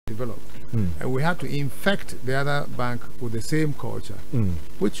developed. And we had to infect the other bank with the same culture,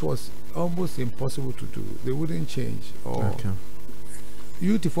 which was almost impossible to do. They wouldn't change.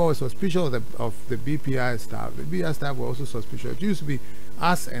 UT4 was suspicious of the BPI staff. The BPI staff were also suspicious. It used to be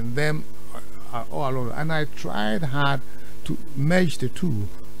us and them all alone. And I tried hard to merge the two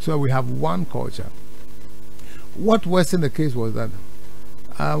so we have one culture. What worsened the case was that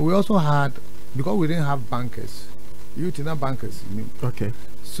we also had, because we didn't have bankers, not bankers. Okay.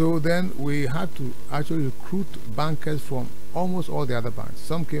 So then we had to actually recruit bankers from almost all the other banks.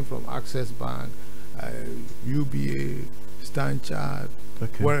 Some came from Access Bank, UBA, Stanchart,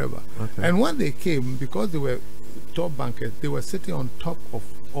 wherever. And when they came, because they were top bankers, they were sitting on top of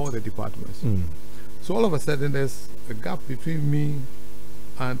all the departments. So all of a sudden there's a gap between me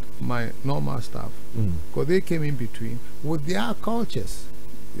and my normal staff, because they came in between with their cultures.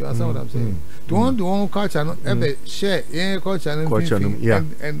 You understand what I'm saying? To want to own culture, not ever share culture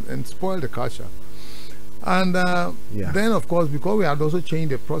and spoil the culture. And then, of course, because we had also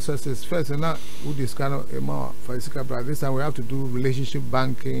changed the processes first, and now with this kind of this time we have to do relationship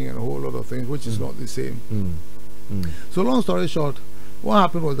banking and a whole lot of things, which is not the same. So, long story short, what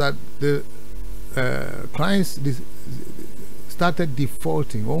happened was that the clients started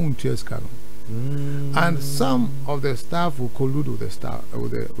defaulting on tears card. And some of the staff will collude with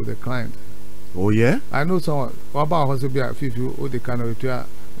the client. Oh yeah, I know someone. What about was be a few the kind of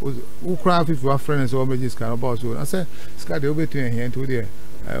who cry if you are friends or majors kind about so. I said, "Sky the over to here into the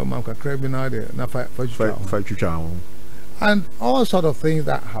Mamka Crabina there na fight and all sort of things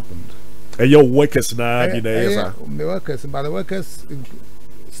that happened." Your workers now, the workers, but the workers,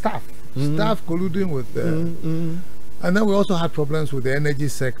 staff colluding with the. And then we also had problems with the energy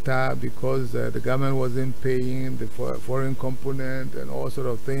sector because the government wasn't paying the foreign component and all sort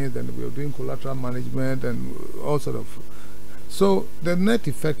of things, and we were doing collateral management and all sort of. So the net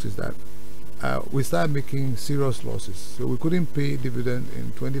effect is that we started making serious losses. So we couldn't pay dividend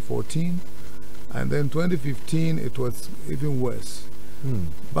in 2014, and then 2015 it was even worse. Bank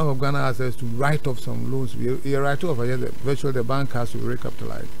of Ghana asked us to write off some loans. We write off virtually the bank has to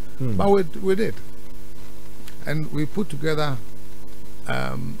recapitalize, but we did. And we put together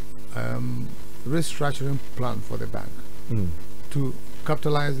restructuring plan for the bank to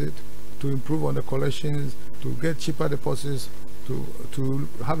capitalize it, to improve on the collections, to get cheaper deposits, to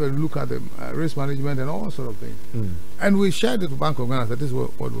have a look at the risk management and all sort of things. And we shared it with Bank of Ghana that this is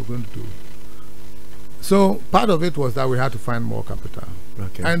what we're going to do. So part of it was that we had to find more capital.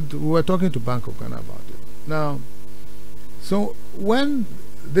 And we were talking to Bank of Ghana about it. Now, so when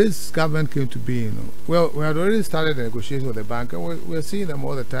this government came to be, well, we had already started the negotiation with the bank, and we're seeing them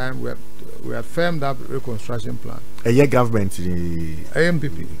all the time. We had firmed up a reconstruction plan. A year government,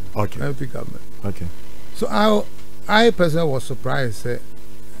 AMPP. AMPP government. So I personally was surprised that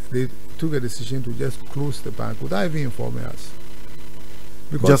they took a decision to just close the bank without even informing us.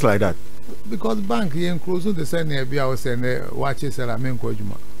 Because, just like that. Because bank here closing the same I was saying watches and I mean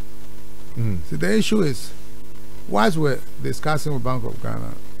So the issue is, whilst we're discussing with Bank of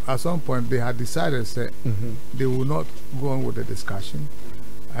Ghana, at some point they had decided that they will not go on with the discussion,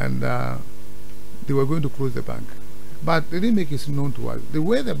 and they were going to close the bank. But they didn't make it known to us. The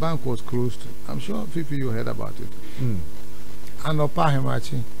way the bank was closed, I'm sure Fifi, you heard about it. And Opa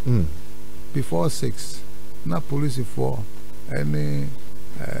Hemachi, before 6, not police for any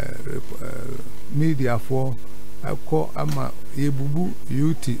media for I call ama yebubu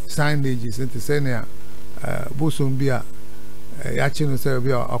UT signages into senior Bosumbia Yachino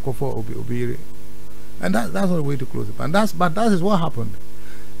Serbia Akofo Obiri. And that's not the way to close it. And but that is what happened.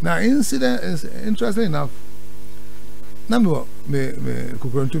 Now incident is interesting enough. Now me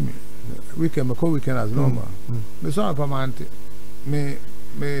to me. Weekend as normal. Me saw permanent me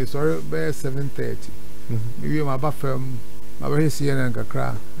sorry by 7:30. Maybe my buffer my very CNN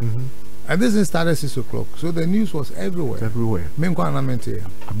kakra. And this thing started 6 o'clock. So the news was everywhere.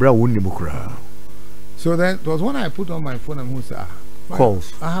 So then it was when I put on my phone and who said,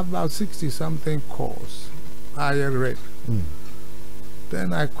 calls. I have about 60 something calls. I read.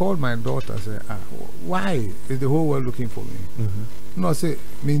 Then I called my daughter and said, why is the whole world looking for me? No, I say,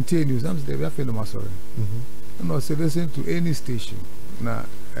 maintain news. I'm saying, I'm sorry. No, I say, listen to any station. Now,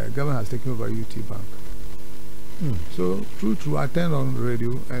 government has taken over UT Bank. So, true, I turned on the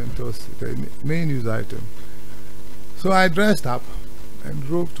radio and it was the main news item. So I dressed up and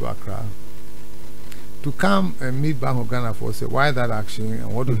drove to Accra to come and meet Bank of Ghana for say why that action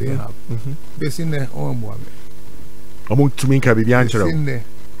and what do they have. They seen their own woman.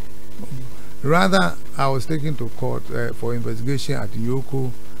 Rather, I was taken to court for investigation at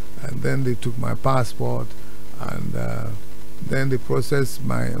Yoko, and then they took my passport and Then they process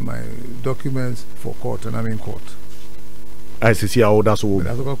my documents for court, and I'm in court. I see how that's all.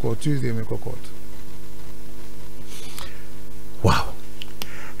 That's what court Tuesday, make a court. Wow.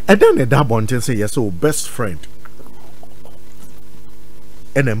 And then the that one say yes, so best friend.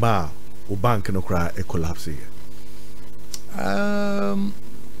 And then o bank no cry a collapse here.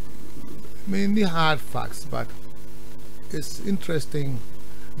 Mainly hard facts, but it's interesting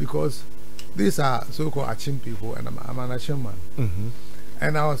because these are so-called Achim people, and I'm an Achim man.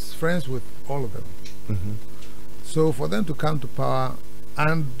 And I was friends with all of them. So for them to come to power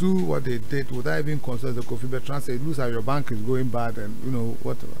and do what they did without even consulting the Kofi Amoabeng, say, "Lose how your bank is going bad," and you know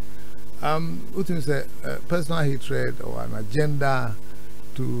whatever. What you say, personal hatred or an agenda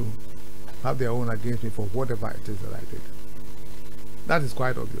to have their own against me for whatever it is that I did. That is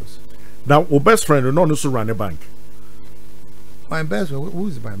quite obvious. Now, our best friend will not also run a bank. My best friend, who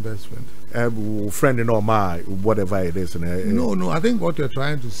is my best friend? Friend in all my whatever it is. No, I think what you're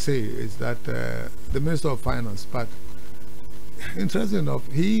trying to say is that the Minister of Finance, but interesting enough,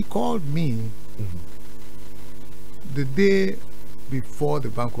 he called me the day before the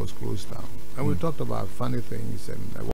bank was closed down, and we talked about funny things and